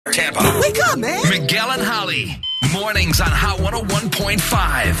Tampa. Wake up, man. Miguel and Holly. Mornings on Hot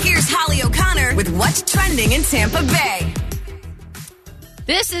 101.5. Here's Holly O'Connor with what's trending in Tampa Bay.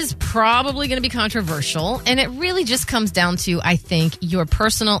 This is probably going to be controversial, and it really just comes down to, I think, your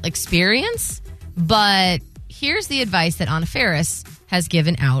personal experience. But here's the advice that Anna Faris has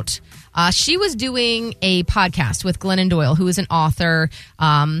given out. She was doing a podcast with Glennon Doyle, who is an author.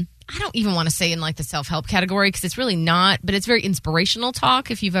 I don't even want to say in like the self-help category because it's really not, but it's very inspirational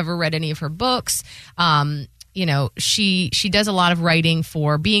talk if you've ever read any of her books. She does a lot of writing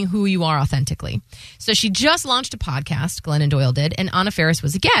for being who you are authentically. So she just launched a podcast, Glennon Doyle did, and Anna Faris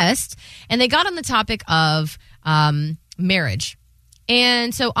was a guest, and they got on the topic of marriage.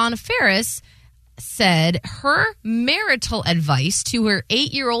 And so Anna Faris said her marital advice to her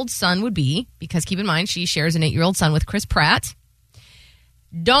 8-year-old son would be, because keep in mind, she shares an 8-year-old son with Chris Pratt,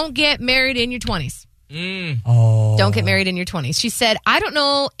 don't get married in your 20s. Don't get married in your 20s. She said, I don't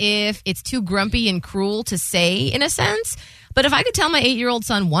know if it's too grumpy and cruel to say in a sense, but if I could tell my 8-year-old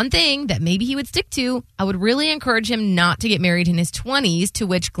son one thing that maybe he would stick to, I would really encourage him not to get married in his 20s, to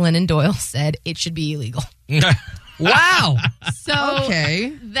which Glennon Doyle said it should be illegal. Wow. So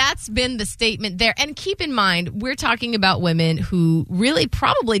that's been the statement there. And keep in mind, we're talking about women who really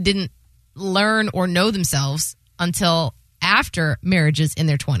probably didn't learn or know themselves until after marriages in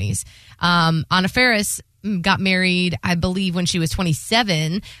their 20s. Anna Faris got married, I believe, when she was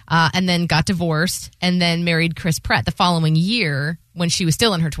 27, and then got divorced, and then married Chris Pratt the following year when she was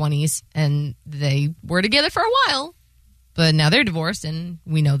still in her 20s, and they were together for a while, but now they're divorced, and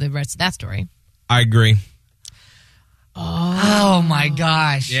we know the rest of that story. I agree. Oh my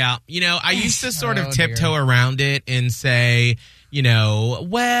gosh. Yeah. I used to sort of tiptoe around it and say,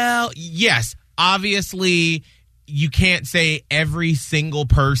 well, yes, obviously you can't say every single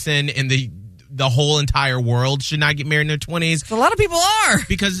person in the whole entire world should not get married in their 20s. A lot of people are.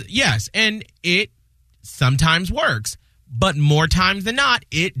 Because, yes, and it sometimes works. But more times than not,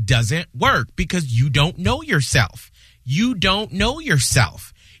 it doesn't work because you don't know yourself. You don't know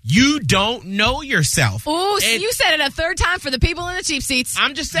yourself. You don't know yourself. Ooh, so you said it a third time for the people in the cheap seats.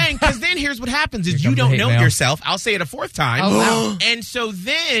 I'm just saying, because then here's what happens is you don't know yourself. I'll say it a fourth time. Oh, wow. And so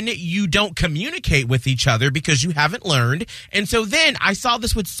then you don't communicate with each other because you haven't learned. And so then I saw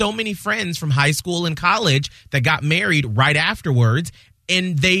this with so many friends from high school and college that got married right afterwards.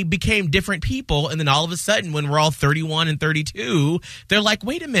 And they became different people. And then all of a sudden, when we're all 31 and 32, they're like,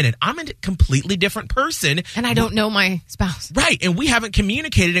 wait a minute, I'm a completely different person. And I don't know my spouse. Right. And we haven't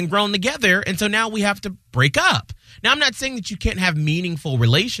communicated and grown together. And so now we have to break up. Now, I'm not saying that you can't have meaningful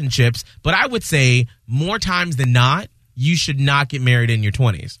relationships, but I would say more times than not, you should not get married in your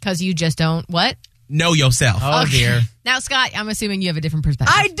 20s. Because you just don't, what? Know yourself. Oh, dear. Now, Scott, I'm assuming you have a different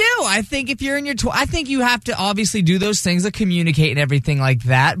perspective. I do. I think if you're in your I think you have to obviously do those things to communicate and everything like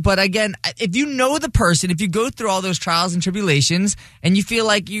that. But again, if you know the person, if you go through all those trials and tribulations and you feel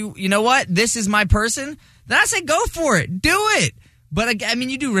like you know what, this is my person, then I say go for it. Do it. But I mean,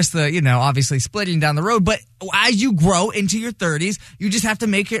 you do risk the, obviously splitting down the road. But as you grow into your 30s, you just have to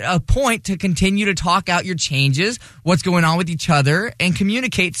make it a point to continue to talk out your changes, what's going on with each other, and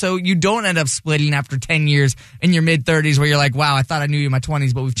communicate so you don't end up splitting after 10 years in your mid-30s where you're like, wow, I thought I knew you in my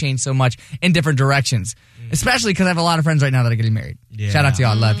 20s, but we've changed so much in different directions. Especially because I have a lot of friends right now that are getting married. Yeah. Shout out to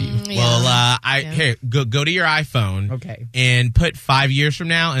y'all. I love you. Well, here, go to your iPhone and put 5 years from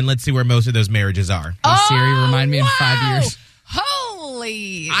now, and let's see where most of those marriages are. Oh, Siri, remind me in 5 years.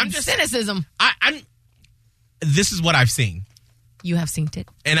 Holy cynicism. This is what I've seen. You have seen it.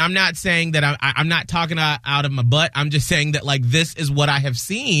 And I'm not saying that I'm not talking out of my butt. I'm just saying that, this is what I have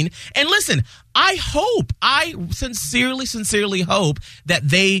seen. And listen, I sincerely hope that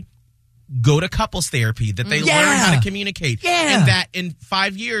they go to couples therapy, that they learn how to communicate. Yeah. And that in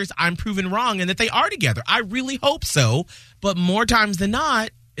 5 years, I'm proven wrong and that they are together. I really hope so. But more times than not,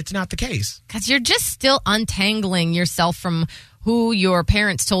 it's not the case. Because you're just still untangling yourself from who your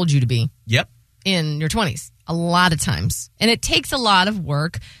parents told you to be. Yep. In your 20s, a lot of times. And it takes a lot of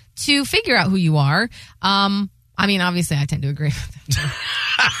work to figure out who you are. Obviously, I tend to agree with that.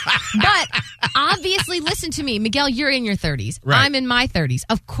 But obviously, listen to me. Miguel, you're in your 30s. Right. I'm in my 30s.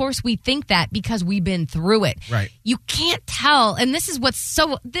 Of course, we think that because we've been through it. Right. You can't tell. And this is what's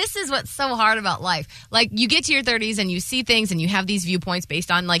so hard about life. You get to your 30s and you see things and you have these viewpoints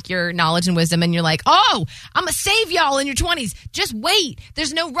based on your knowledge and wisdom. And you're like, oh, I'm going to save y'all in your 20s. Just wait.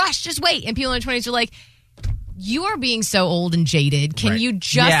 There's no rush. Just wait. And people in their 20s are like, you are being so old and jaded. Can you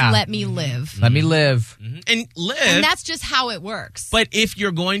just let me live? Let me live. Mm-hmm. And live. And that's just how it works. But if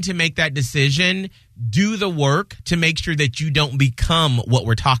you're going to make that decision, do the work to make sure that you don't become what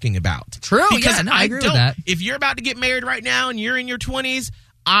we're talking about. True. Because I agree with that. If you're about to get married right now and you're in your 20s,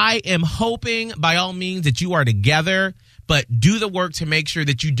 I am hoping by all means that you are together, but do the work to make sure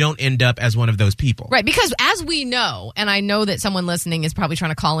that you don't end up as one of those people. Right, because as we know, and I know that someone listening is probably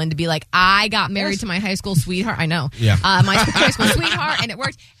trying to call in to be like, I got married to my high school sweetheart. I know. Yeah. My high school sweetheart, and it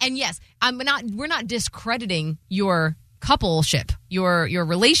worked. And yes, we're not discrediting your coupleship, your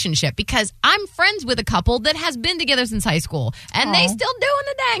relationship, because I'm friends with a couple that has been together since high school, and they still doing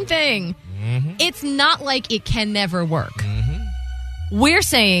the dang thing. Mm-hmm. It's not like it can never work. Mm-hmm. We're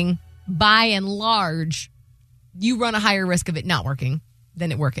saying, by and large, you run a higher risk of it not working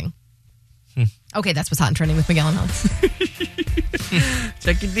than it working. Okay, that's what's hot and trending with Miguel and Hollis.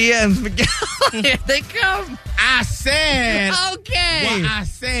 Check your DMs, Miguel. Here they come. I said Okay. what I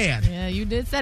said. Yeah, you did say